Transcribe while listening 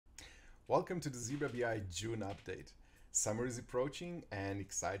Welcome to the Zebra BI June update. Summer is approaching and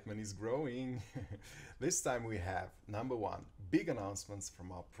excitement is growing. This time we have number one, big announcements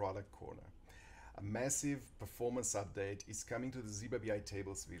from our product corner. A massive performance update is coming to the Zebra BI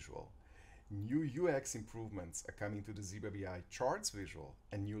tables visual. New UX improvements are coming to the Zebra BI charts visual,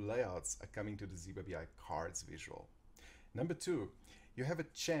 and new layouts are coming to the Zebra BI cards visual. Number two, you have a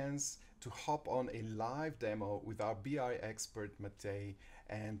chance to hop on a live demo with our BI expert Matej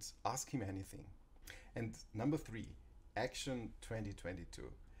and ask him anything. And number three, Action 2022.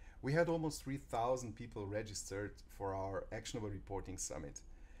 We had almost 3,000 people registered for our Actionable Reporting Summit.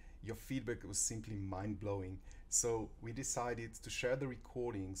 Your feedback was simply mind-blowing, so we decided to share the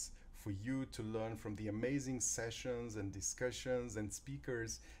recordings for you to learn from the amazing sessions and discussions and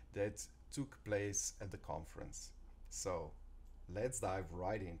speakers that took place at the conference. So let's dive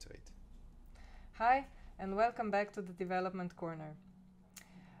right into it. Hi, and welcome back to the Development Corner.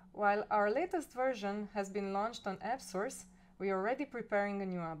 While our latest version has been launched on AppSource, we are already preparing a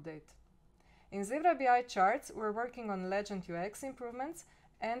new update. In Zebra BI Charts, we're working on Legend UX improvements,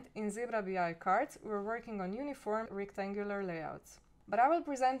 and in Zebra BI Cards, we're working on uniform rectangular layouts. But I will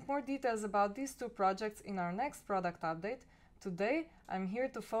present more details about these two projects in our next product update. Today, I'm here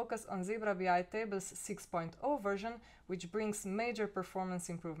to focus on Zebra BI Tables 6.0 version, which brings major performance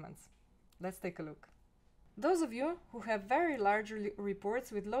improvements. Let's take a look. Those of you who have very large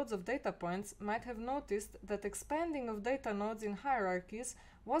reports with loads of data points might have noticed that expanding of data nodes in hierarchies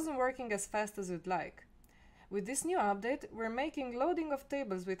wasn't working as fast as you'd like. With this new update, we're making loading of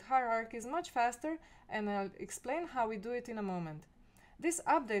tables with hierarchies much faster, and I'll explain how we do it in a moment. This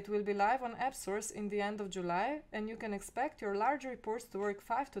update will be live on AppSource in the end of July, and you can expect your large reports to work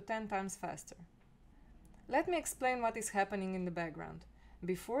 5 to 10 times faster. Let me explain what is happening in the background.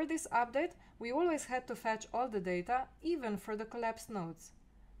 Before this update, we always had to fetch all the data, even for the collapsed nodes.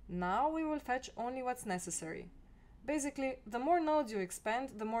 Now we will fetch only what's necessary. Basically, the more nodes you expand,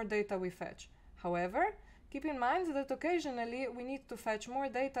 the more data we fetch. However, keep in mind that occasionally we need to fetch more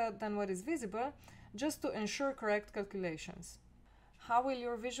data than what is visible, just to ensure correct calculations. How will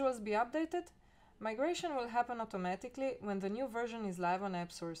your visuals be updated? Migration will happen automatically when the new version is live on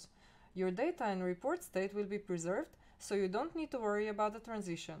AppSource. Your data and report state will be preserved, so you don't need to worry about the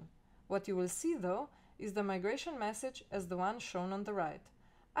transition. What you will see, though, is the migration message as the one shown on the right.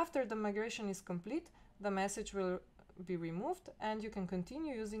 After the migration is complete, the message will be removed and you can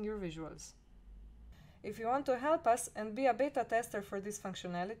continue using your visuals. If you want to help us and be a beta tester for this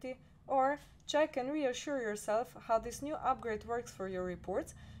functionality, or check and reassure yourself how this new upgrade works for your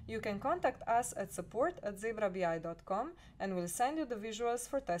reports, you can contact us at support@zebrabi.com and we'll send you the visuals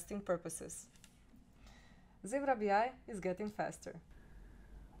for testing purposes. Zebra BI is getting faster.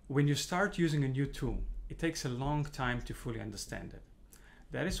 When you start using a new tool, it takes a long time to fully understand it.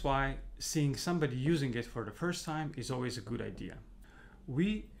 That is why seeing somebody using it for the first time is always a good idea.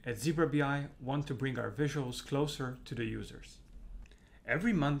 We at Zebra BI want to bring our visuals closer to the users.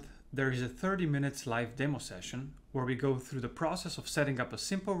 Every month, there is a 30 minutes live demo session where we go through the process of setting up a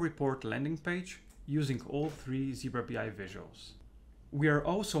simple report landing page using all three Zebra BI visuals. We are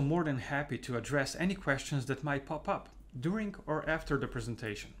also more than happy to address any questions that might pop up during or after the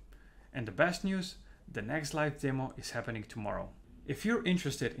presentation. And the best news, the next live demo is happening tomorrow. If you're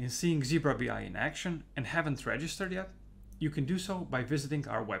interested in seeing Zebra BI in action and haven't registered yet, you can do so by visiting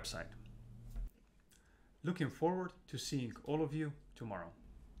our website. Looking forward to seeing all of you tomorrow.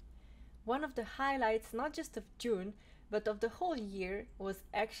 One of the highlights not just of June, but of the whole year was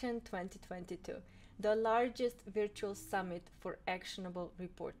Action 2022, the largest virtual summit for actionable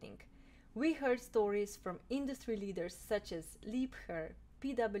reporting. We heard stories from industry leaders such as Liebherr,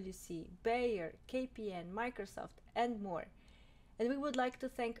 PwC, Bayer, KPN, Microsoft, and more. And we would like to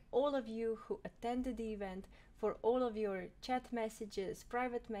thank all of you who attended the event for all of your chat messages,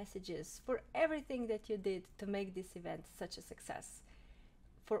 private messages, for everything that you did to make this event such a success.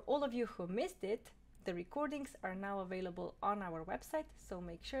 For all of you who missed it, the recordings are now available on our website, so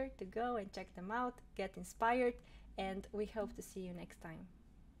make sure to go and check them out, get inspired, and we hope to see you next time.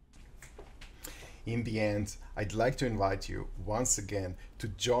 In the end, I'd like to invite you once again to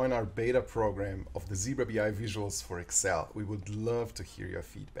join our beta program of the Zebra BI Visuals for Excel. We would love to hear your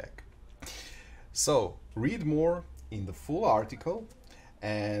feedback. So, read more in the full article,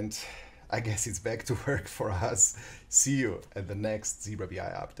 and I guess it's back to work for us. See you at the next Zebra BI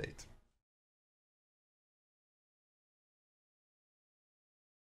update.